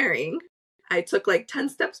like caring. I took like 10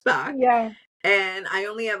 steps back. Yeah. And I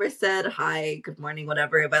only ever said hi, good morning,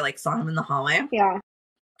 whatever, if I like saw him in the hallway. Yeah.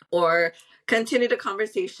 Or continued a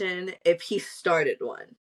conversation if he started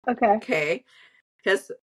one. Okay. Okay.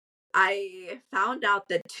 Because I found out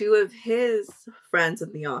that 2 of his friends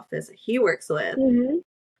in the office that he works with Mm-hmm.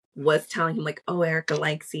 was telling him like, oh, Erica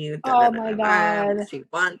likes you. Oh my God. She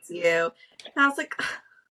wants you. And I was like,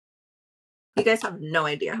 you guys have no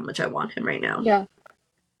idea how much I want him right now. Yeah.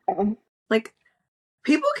 Like,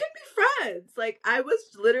 people can be friends. Like, I was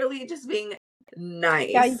literally just being nice.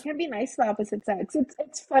 Yeah, you can't be nice to the opposite sex.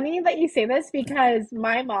 It's funny that you say this because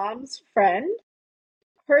my mom's friend,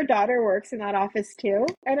 her daughter works in that office too,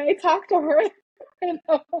 and I talked to her and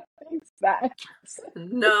thanks that.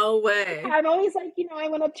 No way. I'm always like, I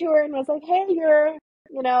went up to her and was like, hey, and you're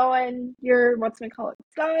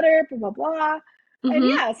daughter, blah blah blah. Mm-hmm. And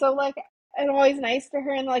yeah, so like I'm always nice to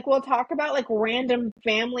her and like we'll talk about like random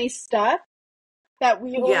family stuff that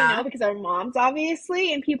we only know because our moms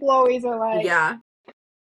obviously, and people always are like, yeah.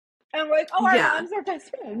 And we're like, oh, our moms are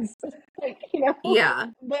best friends. Like, Yeah.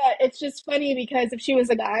 But it's just funny because if she was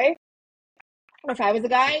a guy, or if I was a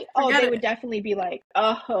guy, they would definitely be like,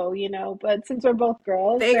 oh, but since we're both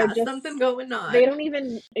girls, they got something going on. They don't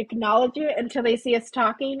even acknowledge it until they see us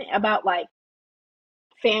talking about like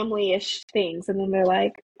family-ish things. And then they're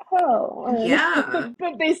like, oh. Yeah.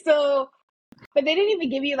 But they didn't even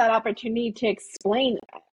give you that opportunity to explain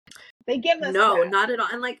that. They give us No, that. not at all.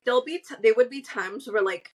 And like, there would be times where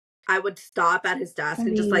like, I would stop at his desk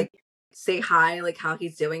and just like say hi, like how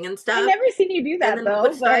he's doing and stuff. I've never seen you do that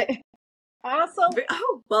though, but also,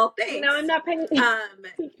 oh well, thanks. I'm not paying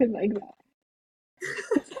attention like that.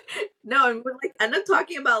 No, and we're like end up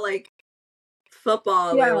talking about like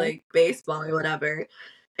football or like baseball or whatever,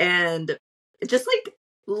 and just like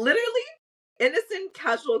literally innocent,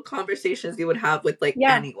 casual conversations you would have with like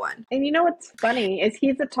anyone. And you know what's funny is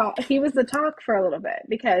he was the talk for a little bit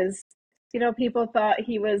because people thought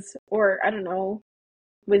he was, or I don't know,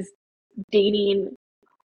 was dating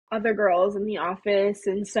other girls in the office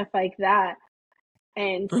and stuff like that.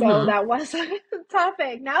 And so that was a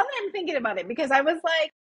topic. Now that I'm thinking about it, because I was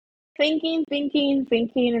like thinking, and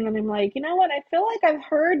then I'm like, you know what? I feel like I've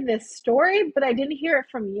heard this story, but I didn't hear it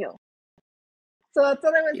from you. So that's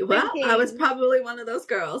what I was thinking. I was probably one of those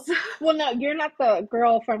girls. Well, no, you're not the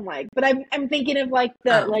girl from like, but I'm thinking of like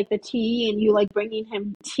the tea and you like bringing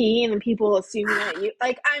him tea and then people assuming that you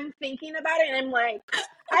like. I'm thinking about it and I'm like,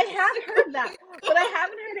 I have heard that, but I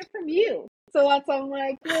haven't heard it from you. So that's I'm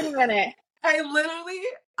like, wait a minute.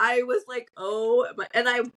 I was like, oh, and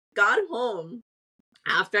I got home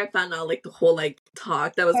after I found out like the whole like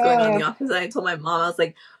talk that was going on in the office. And I told my mom, I was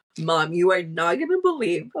like, Mom, you are not gonna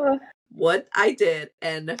believe what I did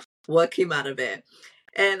and what came out of it.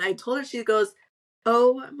 And I told her, she goes,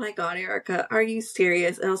 oh my God, Erica, are you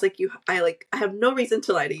serious? And I was like, I have no reason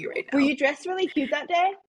to lie to you right now. Were you dressed really cute that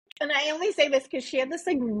day? And I only say this because she had this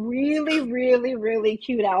like really, really, really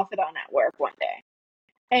cute outfit on at work one day.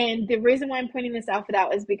 And the reason why I'm pointing this outfit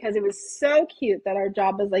out is because it was so cute that our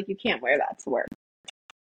job was like, you can't wear that to work.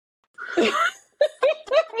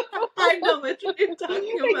 I know what you're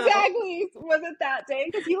talking about. Exactly. Was it that day?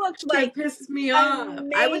 Because you looked like pissed me off.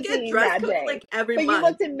 I would get dressed like every month. But you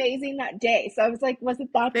looked amazing that day. So I was like, was it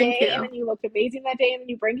that Thank day? You. And then you looked amazing that day, and then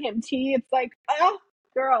you bring him tea. It's like, oh,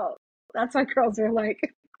 girl. That's what girls are like.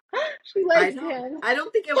 She likes him. I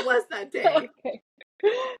don't think it was that day. Okay.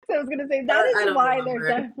 So I was gonna say that is why they're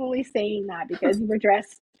definitely saying that, because you were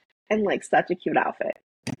dressed in like such a cute outfit.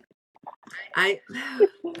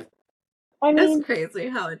 I mean, it's crazy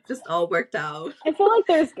how it just all worked out. I feel like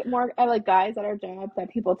there's more like guys at our job that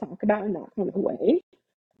people talk about in that kind of way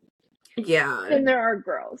Yeah. than there are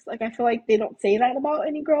girls. Like, I feel like they don't say that about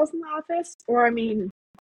any girls in the office, or I mean,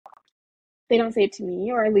 they don't say it to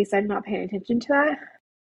me, or at least I'm not paying attention to that.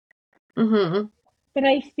 Mm-hmm. But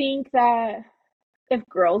I think that if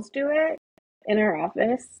girls do it in our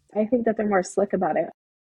office, I think that they're more slick about it,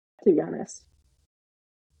 to be honest.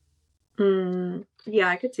 Yeah,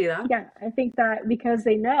 I could see that. Yeah, I think that because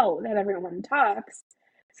they know that everyone talks,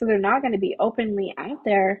 so they're not going to be openly out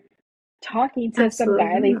there talking to some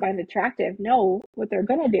guy they find attractive. No, what they're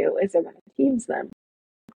going to do is they're going to tease them.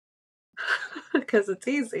 Because it's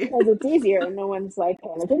easy. Because it's easier and no one's like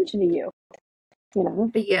paying attention to you. You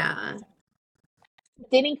know? Yeah.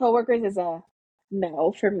 Dating coworkers is a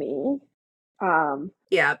no for me.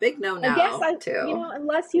 Yeah, big no now. I guess too.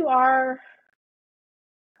 Unless you are,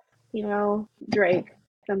 Drake,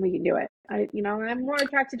 then we can do it. I'm more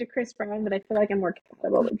attracted to Chris Brown, but I feel like I'm more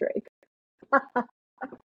compatible with Drake.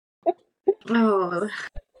 Oh,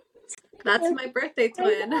 that's my birthday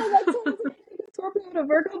twin. I know, that's Scorpio to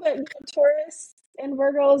Virgo, but Taurus and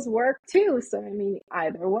Virgos work too. So I mean,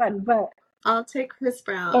 either one. But I'll take Chris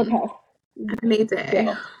Brown. Okay. Any day.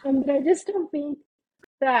 Yeah. But I just don't think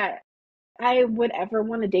that I would ever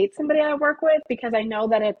want to date somebody I work with, because I know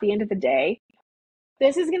that at the end of the day,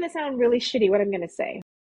 this is going to sound really shitty what I'm going to say.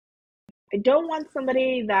 I don't want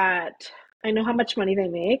somebody that I know how much money they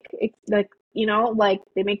make. It's like,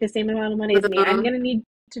 they make the same amount of money as me. I'm going to need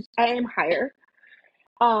to, I am higher.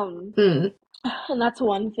 And that's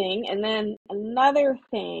one thing. And then another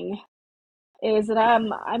thing is that I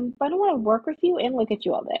don't want to work with you and look at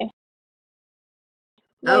you all day.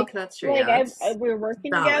 Okay, that's true. Like, we're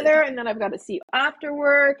working together, and then I've got to see you after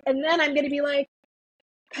work, and then I'm going to be like,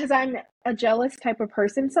 because I'm a jealous type of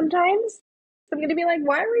person sometimes, so I'm going to be like,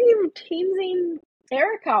 why were you teasing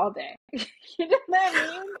Erica all day? You know what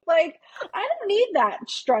I mean? Like, I don't need that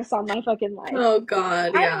stress on my fucking life. Oh,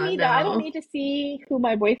 God, I don't need that. I don't need to see who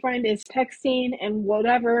my boyfriend is texting and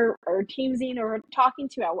whatever, or teamsing or talking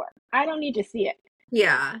to at work. I don't need to see it.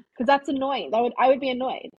 Yeah. Because that's annoying. I would be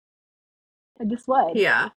annoyed. I just would.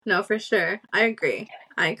 Yeah, no, for sure. I agree.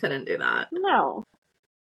 I couldn't do that. No.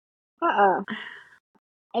 I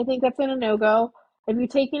think that's a no-go. If you're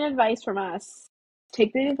taking advice from us,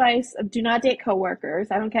 take the advice of do not date coworkers.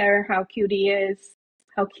 I don't care how cute he is,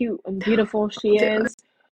 how cute and beautiful she is.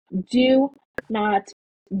 Do not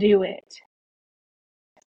do it.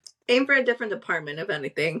 Aim for a different department, if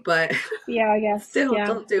anything, but yeah, I guess. Still,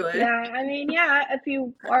 don't do it. Yeah, I mean, if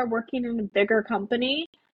you are working in a bigger company,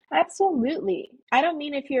 absolutely. I don't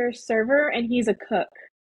mean if you're a server and he's a cook.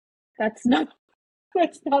 That's not a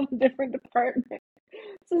different department.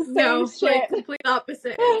 It's the same shit. Like, complete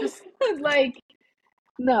opposite. Just like,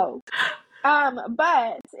 no.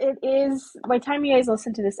 But it is, by the time you guys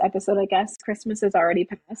listen to this episode, I guess Christmas is already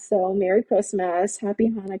passed. So Merry Christmas, Happy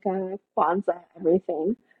Hanukkah, Kwanzaa,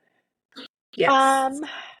 everything. Yes.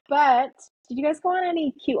 But did you guys go on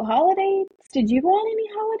any cute holidays? Did you go on any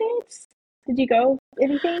holidays? Did you go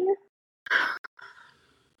anything?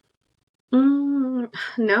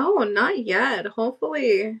 No, not yet.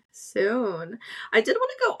 Hopefully soon. I did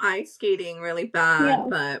want to go ice skating really bad,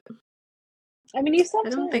 but I mean, you still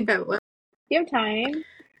have I don't time. think I will. You have time.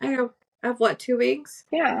 I have what, 2 weeks?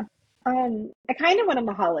 Yeah. I kind of went on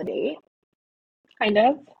a holiday. Kind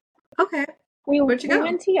of. Okay. Where'd you go? We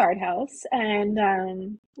went to Yard House,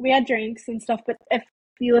 and we had drinks and stuff. But if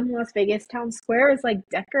you live in Las Vegas, Town Square is like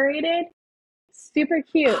decorated, super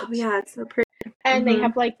cute. Oh, yeah, it's so pretty. And they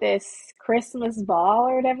have like this Christmas ball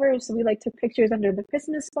or whatever. So we like took pictures under the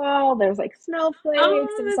Christmas ball. There was like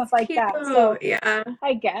snowflakes and stuff like that. So yeah,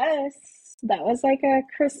 I guess that was like a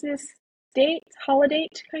Christmas holiday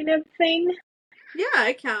kind of thing. Yeah,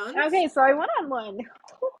 it counts. Okay, so I went on one.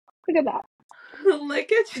 Look at that.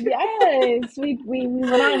 Look at you. Yes, we went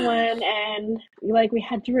on one, and we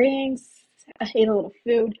had drinks. I ate a little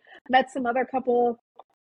food. Met some other couple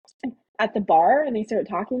at the bar, and they started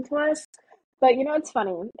talking to us. But you know what's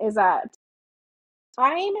funny is that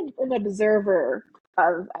I'm an observer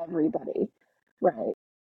of everybody, right?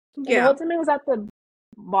 Yeah. And the whole time I was at the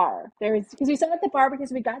bar, because we sat at the bar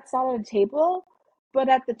because we got sat at a table, but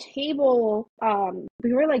at the table,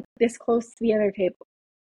 we were like this close to the other table.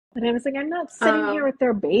 And I was like, I'm not sitting here with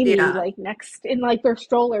their baby, like next, and like their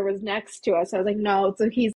stroller was next to us. I was like, no.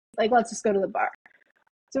 So he's like, let's just go to the bar.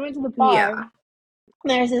 So we went to the bar. Yeah.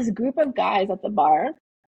 And there's this group of guys at the bar,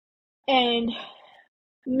 and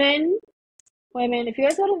men, women, if you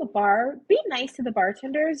guys go to the bar, be nice to the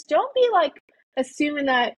bartenders. Don't be like assuming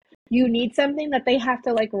that you need something that they have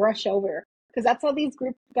to like rush over. because that's how these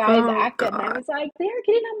group guys acted. And I God. was like, they are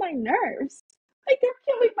getting on my nerves. Like, they're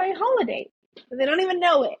killing my holiday. And they don't even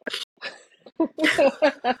know it.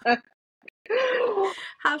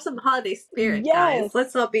 Have some holiday spirit, Yes. guys.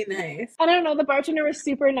 Let's all be nice. I don't know. The bartender was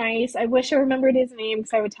super nice. I wish I remembered his name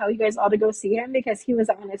because I would tell you guys all to go see him because he was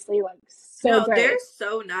honestly like so great. They're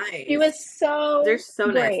so nice. He was so They're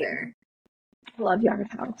so great. nice there. I love Yard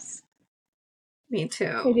House. Me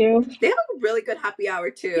too. I do. They have a really good happy hour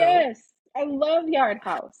too. Yes. I love Yard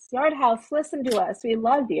House. Yard House, listen to us. We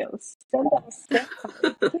love you. Send us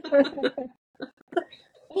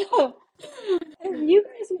If you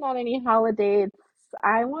guys want any holidays,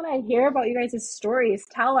 I want to hear about you guys' stories.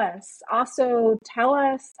 Tell us. Also, tell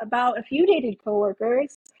us about if you dated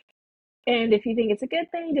coworkers. And if you think it's a good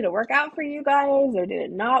thing, did it work out for you guys or did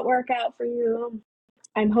it not work out for you?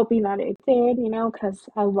 I'm hoping that it did, because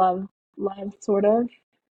I love sort of.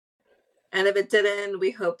 And if it didn't,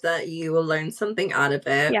 we hope that you will learn something out of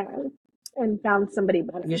it. Yeah, and found somebody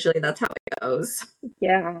better. Usually that's how it goes.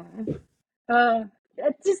 Yeah. I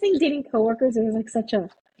just think dating coworkers is like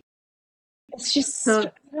it's just,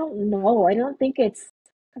 I don't know. I don't think it's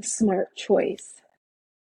a smart choice.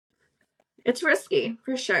 It's risky,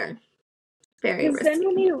 for sure. Very risky. Because then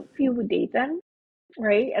when you date them,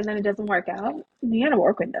 right, and then it doesn't work out, you gotta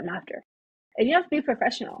work with them after. And you have to be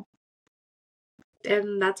professional.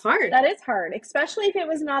 And that's hard. That is hard, especially if it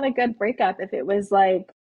was not a good breakup. If it was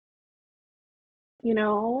like,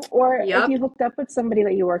 or if you hooked up with somebody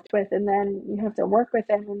that you worked with and then you have to work with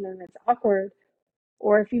them and then it's awkward.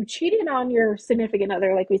 Or if you cheated on your significant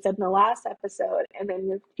other, like we said in the last episode, and then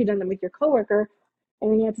you cheated on them with your coworker,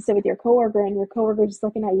 and then you have to sit with your coworker and your coworker just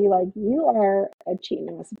looking at you like, you are a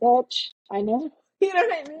cheating ass bitch. I know. You know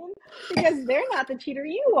what I mean? Because they're not the cheater,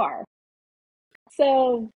 you are.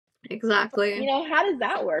 So exactly. How does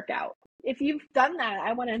that work out? If you've done that,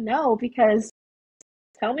 I want to know, because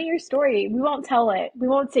tell me your story. We won't tell it. We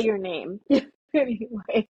won't say your name.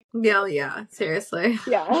 Anyway. Yeah, seriously.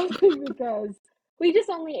 Yeah, because we just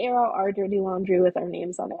only air out our dirty laundry with our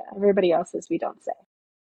names on it. Everybody else's we don't say.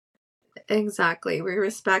 Exactly. We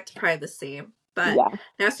respect privacy. But yeah.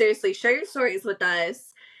 Now seriously, share your stories with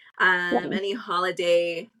us. Any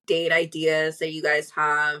holiday date ideas that you guys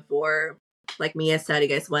have, or like Mia said, you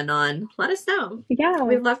guys went on, let us know. Yeah.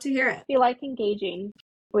 We'd love to hear it. We like engaging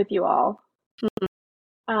with you all.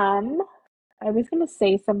 I was going to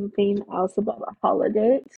say something else about the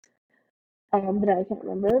holidays, but I can't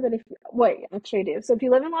remember. But actually I do. So if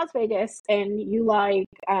you live in Las Vegas and you like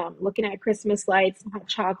looking at Christmas lights and hot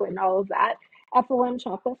chocolate and all of that, FOM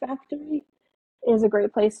Chocolate Factory is a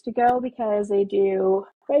great place to go because they do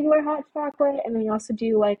regular hot chocolate and they also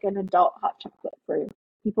do like an adult hot chocolate for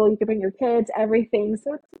people. You can bring your kids, everything.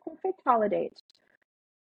 So it's a perfect holiday.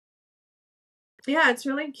 Yeah, it's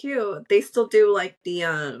really cute. They still do like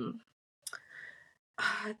the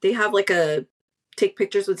they have like a take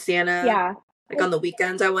pictures with Santa. Yeah. Like on the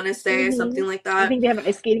weekends, I want to say, something like that. I think they have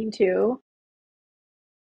ice skating too.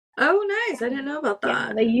 Oh, nice. I didn't know about that.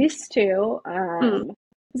 Yeah, they used to. I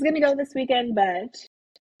was going to go this weekend, but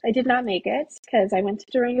I did not make it because I went to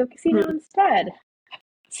Durango Casino instead.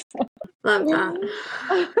 Love that.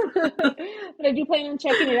 But I do plan on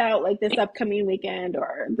checking it out like this upcoming weekend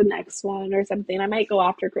or the next one or something. I might go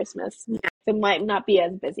after Christmas. Yeah. It might not be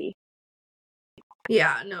as busy.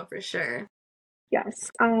 Yeah, no, for sure.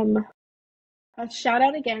 Yes. A shout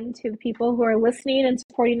out again to the people who are listening and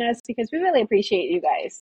supporting us because we really appreciate you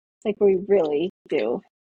guys. Like, we really do.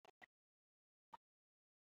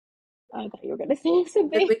 I thought you were going to say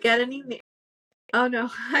something. Did we get any... Oh, no.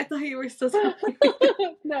 I thought you were still talking.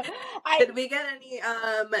 No. Did we get any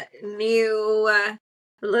new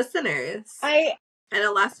listeners? I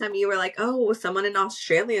know last time you were like, oh, someone in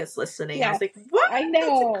Australia is listening. Yes, I was like, what? I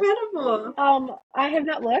know. That's incredible. I have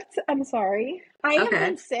not looked. I'm sorry. I have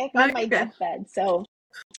been sick on my deathbed. So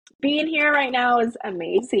being here right now is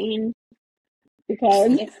amazing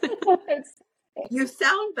because you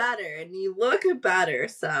sound better and you look better.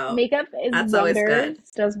 So makeup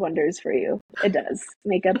does wonders for you. It does.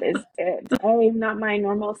 Makeup is good. I'm not my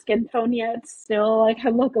normal skin tone yet. Still, like, I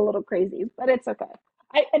look a little crazy, but it's okay.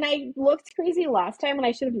 I looked crazy last time, and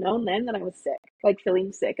I should have known then that I was sick, like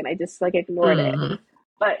feeling sick, and I just like ignored it.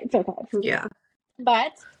 But it's okay. Yeah.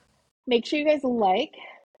 But make sure you guys like,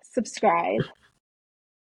 subscribe,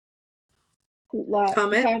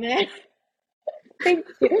 comment. Thank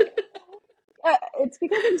you. It's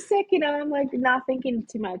because I'm sick, I'm like not thinking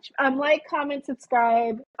too much. Like, comment,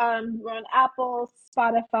 subscribe. We're on Apple,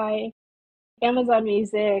 Spotify, Amazon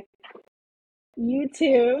Music,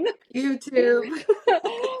 YouTube. You brought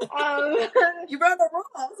the wrong.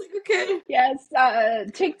 I was like, okay. Yes,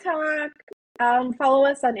 TikTok. Follow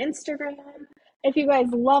us on Instagram. If you guys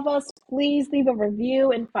love us, please leave a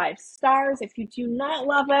review and 5 stars. If you do not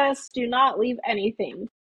love us, do not leave anything.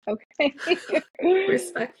 Okay?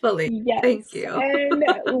 Respectfully. Yes. Thank you.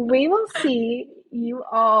 And we will see you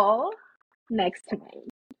all next time.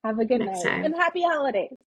 Have a good Next night. time. And happy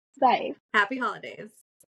holidays. Bye. Happy holidays.